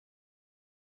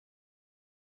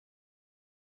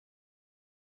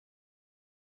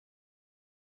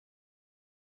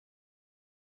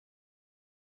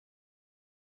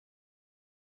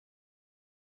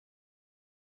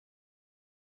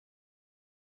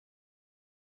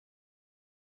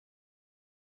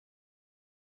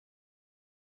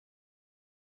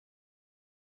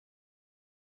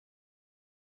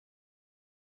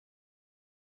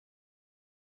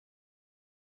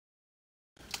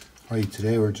Hi,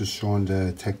 today we're just showing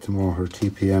the Tecnomotor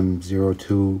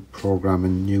TPM-02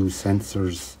 programming new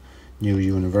sensors, new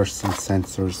universal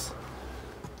sensors,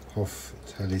 HUF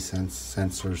telesense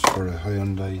sensors for a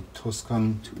Hyundai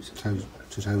Tuscon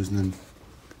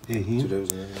 2018.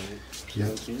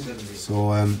 Yeah. So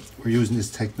we're using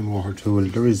this Tecnomotor tool.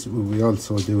 We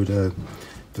also do the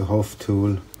HUF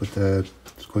tool, but the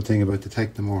good thing about the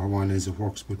Tecnomotor one is it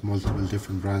works with multiple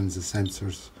different brands of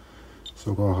sensors.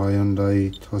 So go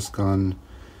Hyundai Tuscon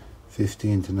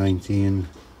 15 to 19.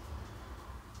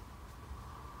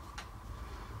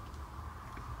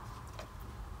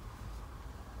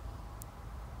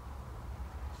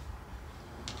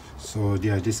 So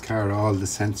yeah, this car, all the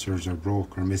sensors are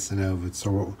broke or missing out of it.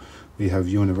 So we have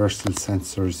universal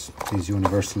sensors, these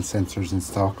universal sensors in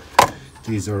stock.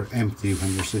 These are empty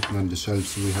when they're sitting on the shelf,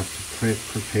 so we have to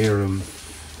prepare them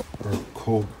or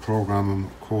program them,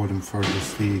 code them for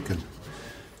this vehicle.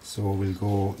 So we'll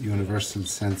go universal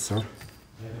sensor,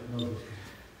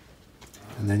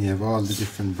 and then you have all the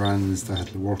different brands that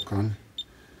it'll work on.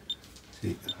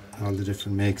 See, all the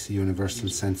different makes of universal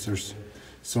sensors.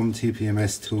 Some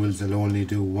TPMS tools will only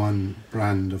do one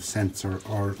brand of sensor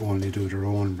or only do their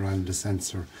own brand of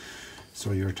sensor.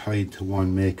 So you're tied to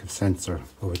one make of sensor.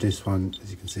 But with this one,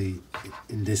 as you can see,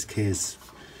 in this case,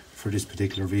 for this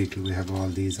particular vehicle, we have all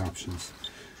these options.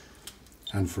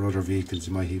 And for other vehicles,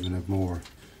 you might even have more.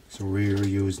 So we're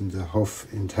using the HUF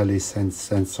IntelliSense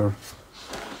sensor.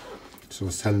 So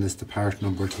it's telling us the part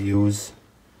number to use.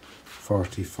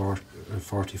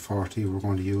 4040 we're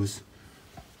going to use.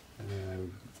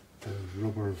 The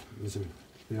rubber, is it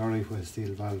be alright with a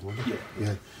steel valve, won't it?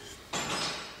 Yeah.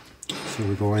 So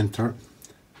we go enter.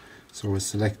 So we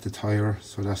select the tyre,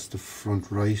 so that's the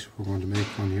front right. We're going to make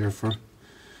one here for.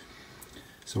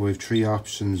 So we have three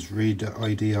options: read the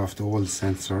ID off the old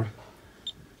sensor.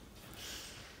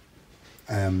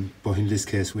 But in this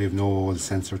case we have no old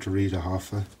sensor to read it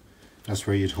off of. That's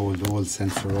where you'd hold the old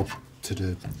sensor up to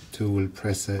the tool,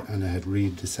 press it, and it would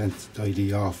read the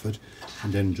ID off it,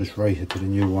 and then just write it to the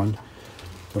new one.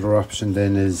 The other option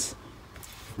then is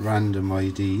random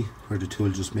ID, where the tool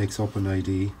just makes up an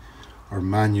ID, or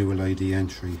manual ID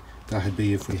entry. That would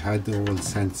be if we had the old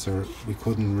sensor, we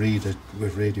couldn't read it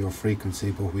with radio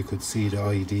frequency, but we could see the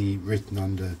ID written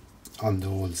on the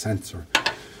old sensor.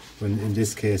 When in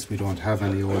this case we don't have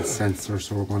any old sensor,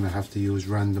 so we're going to have to use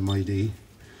random ID.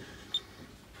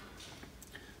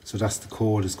 So that's the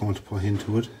code it's going to put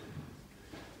into it,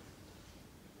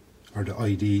 or the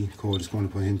ID code is going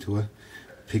to put into it.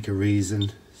 Pick a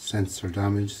reason, sensor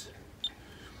damage.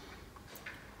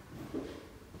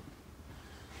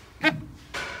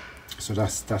 So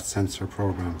that's that sensor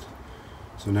programmed.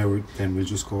 So now we'll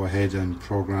just go ahead and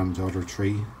program the other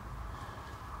three.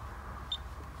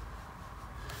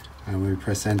 And when we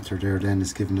press enter there, then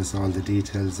it's giving us all the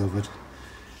details of it.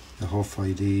 The HUF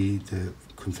ID, the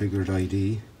configured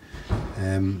ID.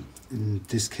 In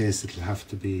this case it'll have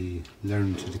to be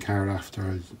learned to the car after.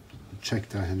 I'll check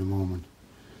that in a moment.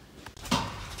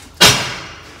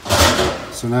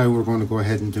 So now we're going to go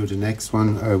ahead and do the next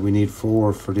one. We need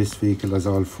 4 for this vehicle, as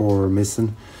all 4 are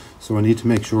missing. So we need to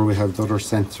make sure we have the other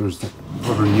sensors,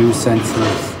 other new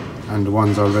sensors, and the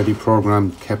ones already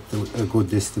programmed kept a good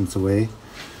distance away.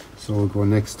 So we'll go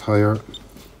next tyre,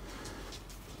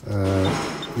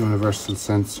 universal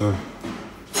sensor,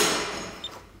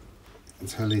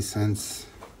 IntelliSense,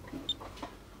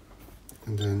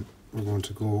 and then we're going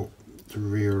to go to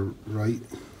rear right,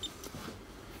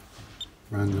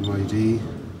 random ID,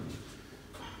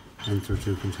 enter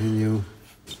to continue,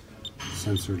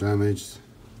 sensor damaged,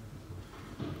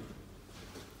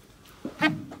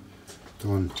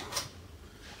 done,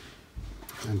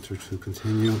 enter to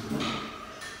continue,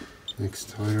 next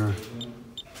tyre,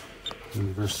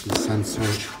 universal sensor,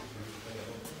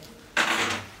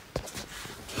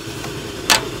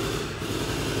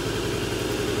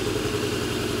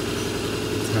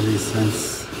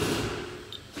 IntelliSense,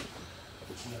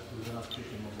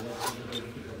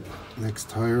 next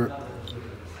tyre,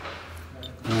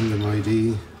 random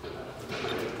ID,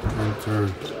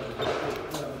 enter,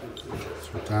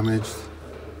 so damaged,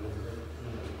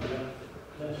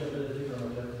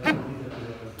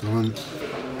 done,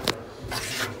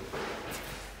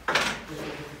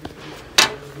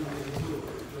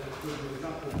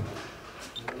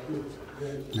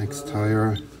 next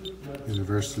tyre,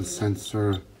 universal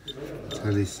sensor,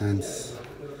 IntelliSense,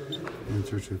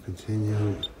 enter to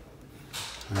continue,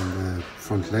 and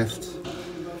front left,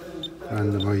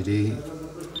 random ID,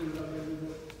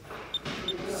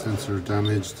 sensor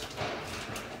damaged,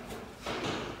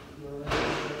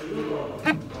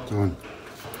 done.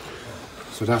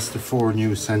 So that's the 4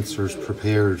 new sensors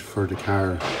prepared for the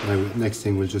car. Now next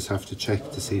thing we'll just have to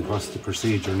check to see what's the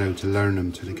procedure now to learn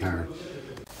them to the car.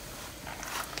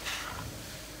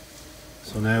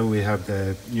 So now we have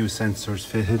the new sensors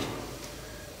fitted.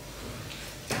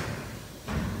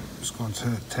 Just going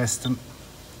to test them.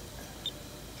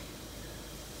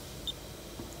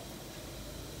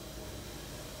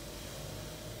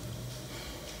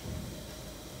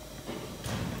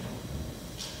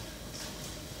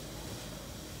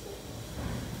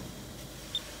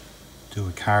 Do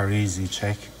a car easy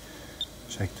check.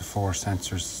 Check the 4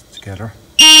 sensors together.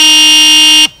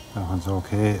 That one's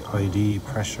okay. ID,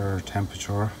 pressure,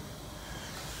 temperature.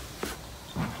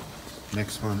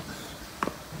 Next one.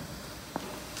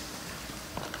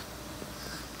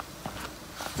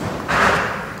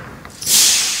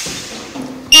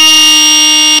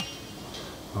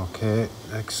 Okay,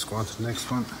 next, go on to the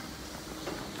next one.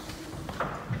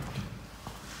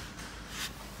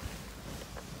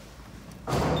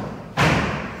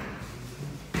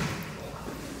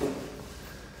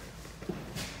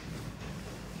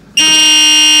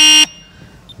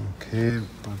 Okay,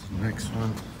 on to the next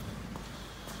one.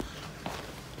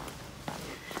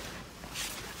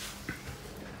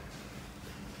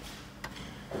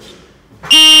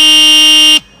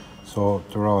 So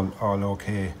they're all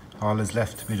okay. All is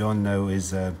left to be done now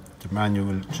is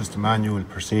just a manual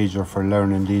procedure for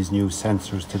learning these new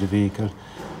sensors to the vehicle.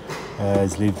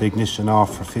 Is leave the ignition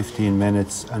off for 15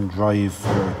 minutes and drive for,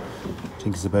 I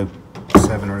think it's about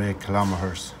 7 or 8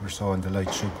 kilometers or so, and the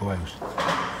light should go out.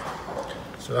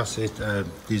 So that's it.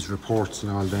 These reports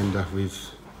and all then that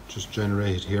we've just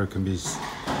generated here can be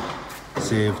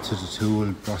saved to the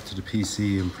tool, brought to the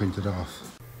PC and printed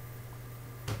off.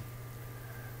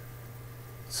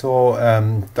 So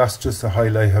that's just a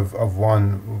highlight of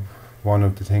one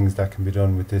of the things that can be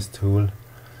done with this tool.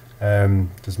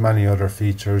 There's many other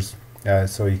features.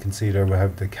 So you can see there we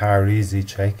have the car easy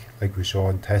check, like we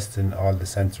showed, testing all the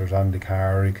sensors on the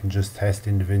car. You can just test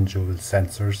individual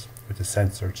sensors with the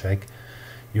sensor check.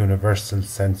 Universal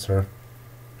sensor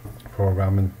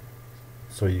programming,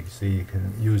 so you can see you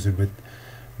can use it with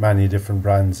many different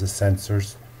brands of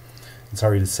sensors.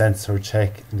 The sensor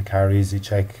check and the car easy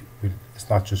check, it's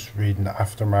not just reading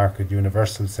aftermarket.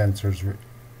 Universal sensors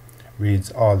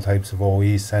reads all types of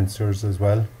OE sensors as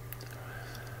well.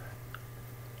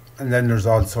 And then there's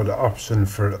also the option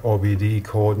for OBD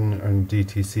coding and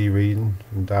DTC reading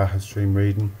and data stream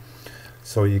reading.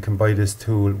 So you can buy this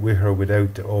tool with or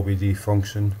without the OBD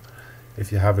function.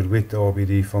 If you have it with the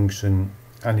OBD function,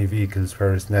 any vehicles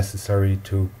where it's necessary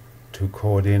to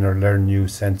code in or learn new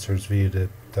sensors via the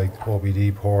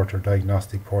OBD port or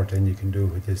diagnostic port, then you can do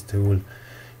it with this tool. You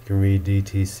can read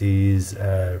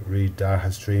DTCs, read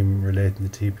data stream relating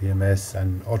to TPMS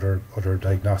and other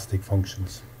diagnostic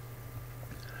functions.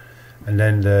 And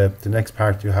then the next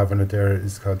part you have on it there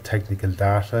is called technical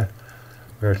data,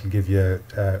 where it'll give you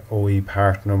OE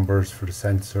part numbers for the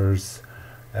sensors,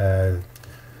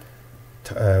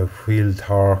 wheel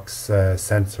torques,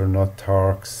 sensor nut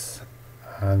torques,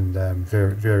 and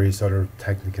various other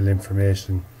technical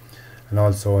information. And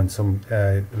also in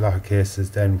a lot of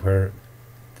cases then where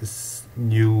this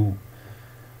new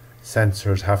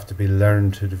sensors have to be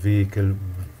learned to the vehicle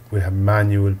with a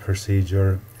manual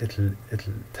procedure, it'll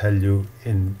tell you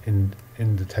in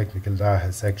the technical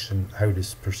data section how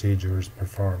this procedure is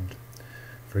performed.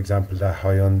 For example, that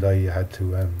Hyundai, you had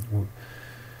to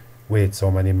wait so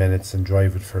many minutes and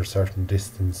drive it for a certain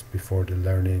distance before the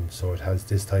learning, so it has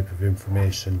this type of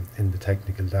information in the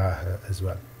technical data as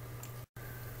well.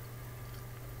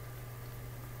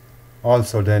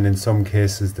 Also then in some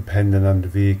cases, depending on the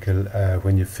vehicle,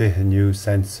 when you fit a new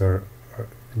sensor, or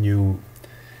new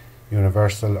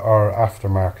universal or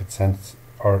aftermarket sensor,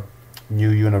 or new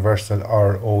universal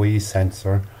or OE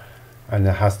sensor, and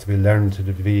it has to be learned to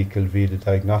the vehicle via the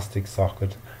diagnostic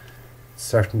socket.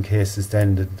 Certain cases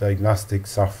then the diagnostic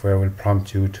software will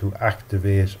prompt you to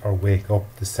activate or wake up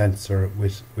the sensor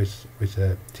with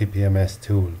a TPMS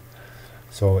tool.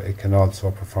 So it can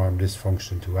also perform this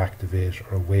function to activate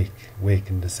or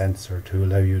waken the sensor to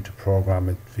allow you to program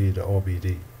it via the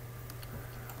OBD.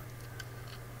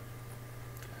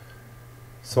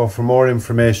 So for more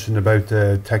information about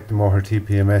the Tecnomotor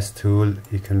TPMS tool,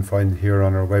 you can find it here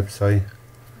on our website.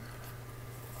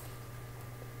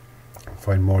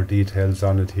 Find more details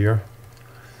on it here,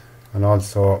 and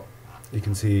also you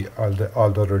can see all the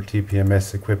other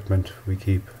TPMS equipment we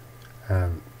keep.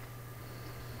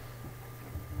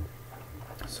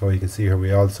 So you can see here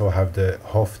we also have the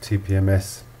Huff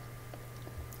TPMS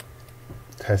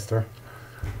tester.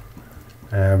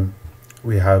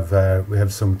 We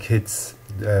have some kits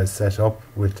set up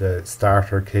with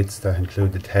starter kits that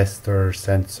include the tester,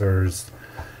 sensors,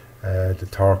 the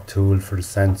torque tool for the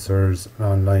sensors, an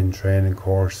online training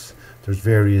course. There's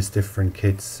various different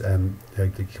kits,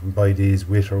 like you can buy these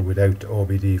with or without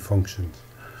OBD functions,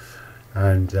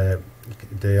 and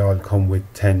they all come with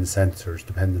 10 sensors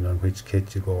depending on which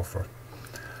kit you go for.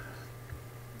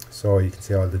 So you can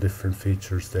see all the different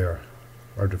features there,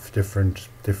 or the different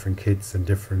kits and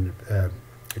different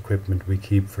equipment we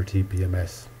keep for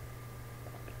TPMS.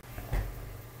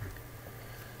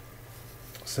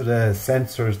 So the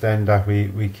sensors then that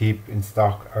we keep in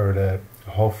stock are the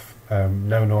Huff,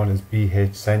 now known as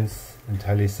BH Sense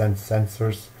IntelliSense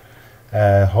sensors.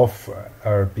 Huff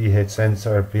or BH Sense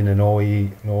have been an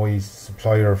OE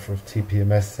supplier for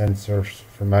TPMS sensors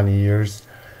for many years,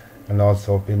 and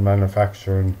also been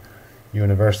manufacturing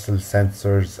universal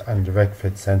sensors and direct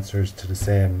fit sensors to the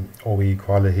same OE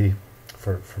quality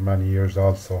for many years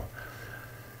also.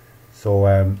 So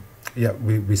yeah,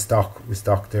 we stock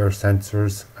their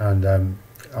sensors, and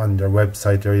on their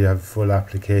website there you have a full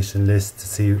application list to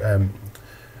see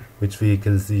which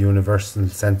vehicles the universal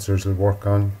sensors will work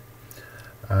on,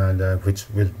 and which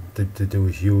will they do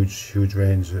a huge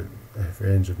range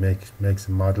of makes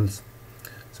and models.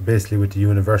 So basically with the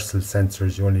universal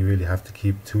sensors you only really have to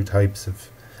keep two types of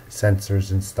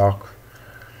sensors in stock,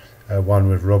 one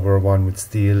with rubber, one with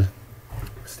steel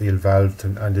valve,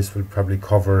 and this will probably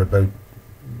cover about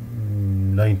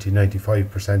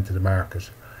 90-95% of the market.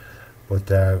 But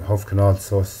Huff can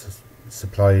also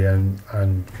supply,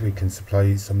 and we can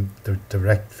supply some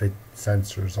direct fit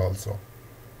sensors also.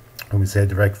 When we say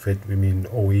direct fit, we mean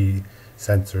OE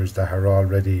sensors that are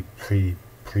already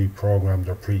pre-programmed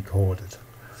or pre-coded.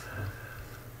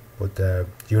 But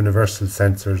universal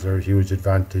sensors are a huge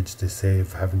advantage. They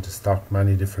save having to stock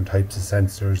many different types of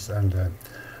sensors, and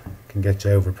can get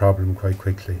you out of a problem quite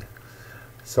quickly.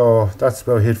 So that's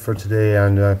about it for today,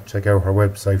 and check out our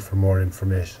website for more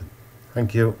information.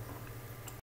 Thank you.